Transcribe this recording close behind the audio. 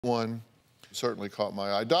One certainly caught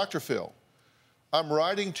my eye. Dr. Phil, I'm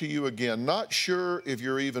writing to you again, not sure if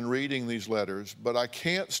you're even reading these letters, but I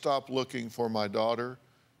can't stop looking for my daughter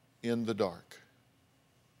in the dark.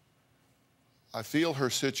 I feel her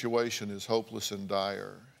situation is hopeless and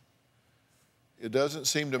dire. It doesn't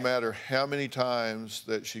seem to matter how many times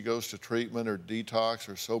that she goes to treatment or detox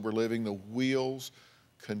or sober living, the wheels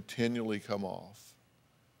continually come off.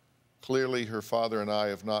 Clearly, her father and I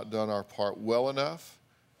have not done our part well enough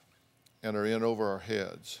and are in over our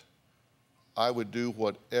heads. I would do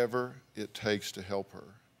whatever it takes to help her,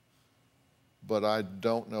 but I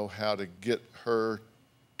don't know how to get her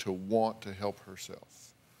to want to help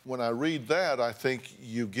herself. When I read that, I think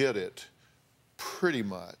you get it pretty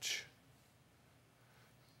much.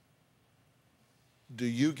 Do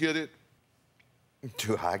you get it?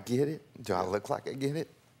 Do I get it? Do I look like I get it?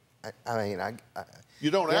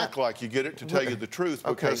 You don't act like you get it, to tell you the truth,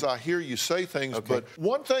 because I hear you say things, but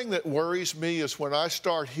one thing that worries me is when I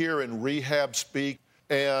start hearing rehab speak,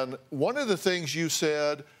 and one of the things you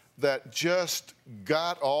said that just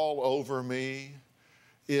got all over me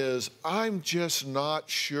is, I'm just not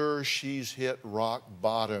sure she's hit rock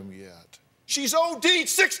bottom yet. She's OD'd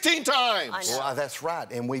 16 times. I know. Well, that's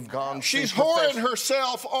right, and we've gone... She's whoring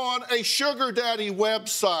herself on a sugar daddy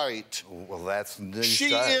website. Well, that's new She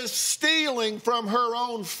stuff. is stealing from her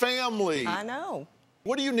own family. I know.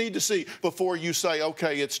 What do you need to see before you say,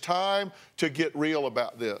 okay, it's time to get real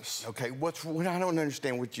about this? Okay, what I don't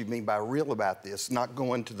understand what you mean by real about this. Not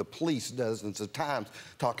going to the police dozens of times,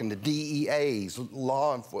 talking to DEAs,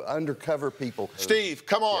 law enforcement, undercover people. Steve,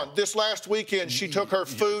 come on. Yeah. This last weekend, she took her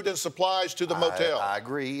food and supplies to the motel. I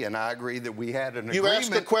agree, and I agree that we had an agreement. You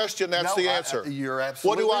asked the question, that's the answer. You're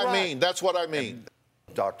absolutely right. What do I right. mean? That's what I mean.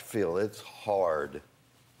 Dr. Phil, it's hard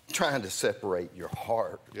trying to separate your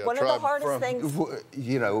heart. Yeah, One of the hardest things...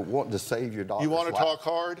 You know, wanting to save your daughter's life. You want to talk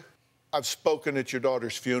hard? I've spoken at your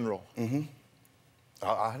daughter's funeral.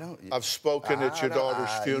 I don't... I've spoken at your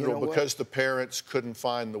daughter's funeral because the parents couldn't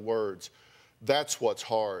find the words. That's what's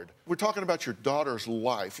hard. We're talking about your daughter's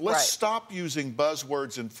life. Let's stop using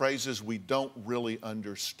buzzwords and phrases we don't really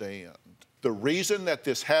understand. The reason that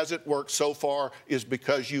this hasn't worked so far is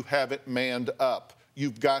because you haven't manned up.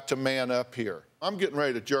 You've got to man up here. I'm getting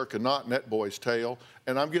ready to jerk a knot in that boy's tail,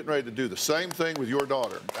 and I'm getting ready to do the same thing with your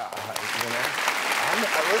daughter. Listen,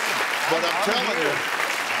 but I'm telling you.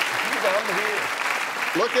 I'm here.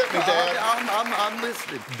 Look at me, Dad. I'm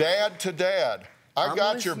listening. Dad to dad. I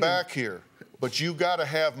got your back here, but you got to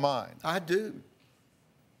have mine. I do.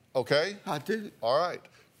 Okay? I do. All right.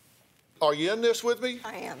 Are you in this with me?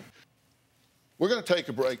 I am. We're going to take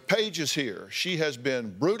a break. Paige is here. She has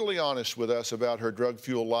been brutally honest with us about her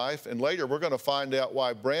drug-fueled life, and later we're going to find out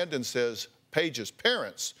why Brandon says Paige's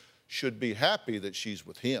parents should be happy that she's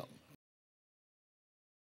with him.